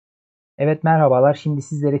Evet merhabalar. Şimdi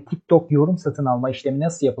sizlere TikTok yorum satın alma işlemi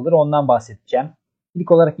nasıl yapılır ondan bahsedeceğim.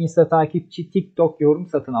 İlk olarak Insta takipçi TikTok yorum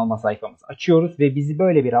satın alma sayfamızı açıyoruz ve bizi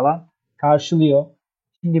böyle bir alan karşılıyor.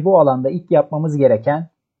 Şimdi bu alanda ilk yapmamız gereken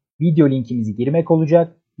video linkimizi girmek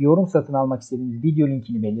olacak. Yorum satın almak istediğimiz video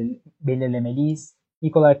linkini belirlemeliyiz.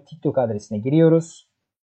 İlk olarak TikTok adresine giriyoruz.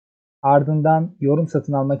 Ardından yorum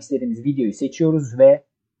satın almak istediğimiz videoyu seçiyoruz ve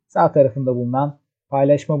sağ tarafında bulunan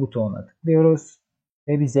paylaşma butonuna tıklıyoruz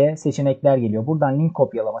ve bize seçenekler geliyor. Buradan link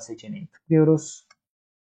kopyalama seçeneğini tıklıyoruz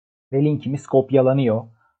ve linkimiz kopyalanıyor.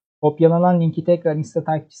 Kopyalanan linki tekrar Insta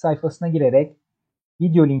takipçi sayfasına girerek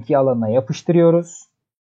video linki alanına yapıştırıyoruz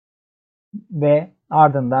ve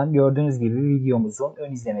ardından gördüğünüz gibi videomuzun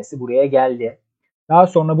ön izlemesi buraya geldi. Daha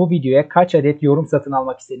sonra bu videoya kaç adet yorum satın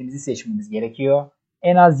almak istediğimizi seçmemiz gerekiyor.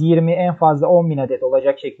 En az 20, en fazla 10.000 adet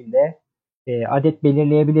olacak şekilde adet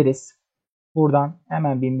belirleyebiliriz. Buradan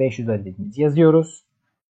hemen 1500 adetimizi yazıyoruz.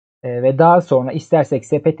 Ve daha sonra istersek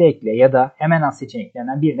sepete ekle ya da hemen al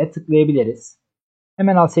seçeneklerinden birine tıklayabiliriz.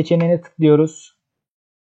 Hemen al seçeneğine tıklıyoruz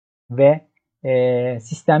ve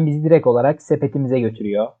sistem bizi direkt olarak sepetimize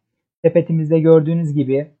götürüyor. Sepetimizde gördüğünüz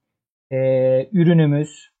gibi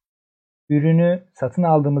ürünümüz, ürünü satın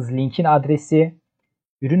aldığımız linkin adresi,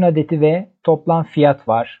 ürün adeti ve toplam fiyat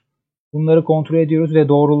var. Bunları kontrol ediyoruz ve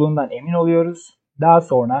doğruluğundan emin oluyoruz. Daha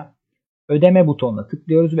sonra ödeme butonuna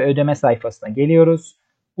tıklıyoruz ve ödeme sayfasına geliyoruz.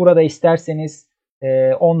 Burada isterseniz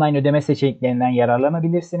online ödeme seçeneklerinden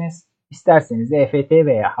yararlanabilirsiniz. İsterseniz EFT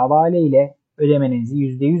veya havale ile ödemenizi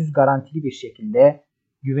 %100 garantili bir şekilde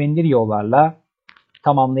güvenilir yollarla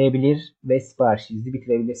tamamlayabilir ve siparişinizi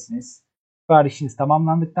bitirebilirsiniz. Siparişiniz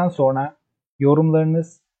tamamlandıktan sonra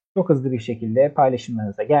yorumlarınız çok hızlı bir şekilde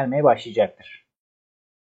paylaşımlarınıza gelmeye başlayacaktır.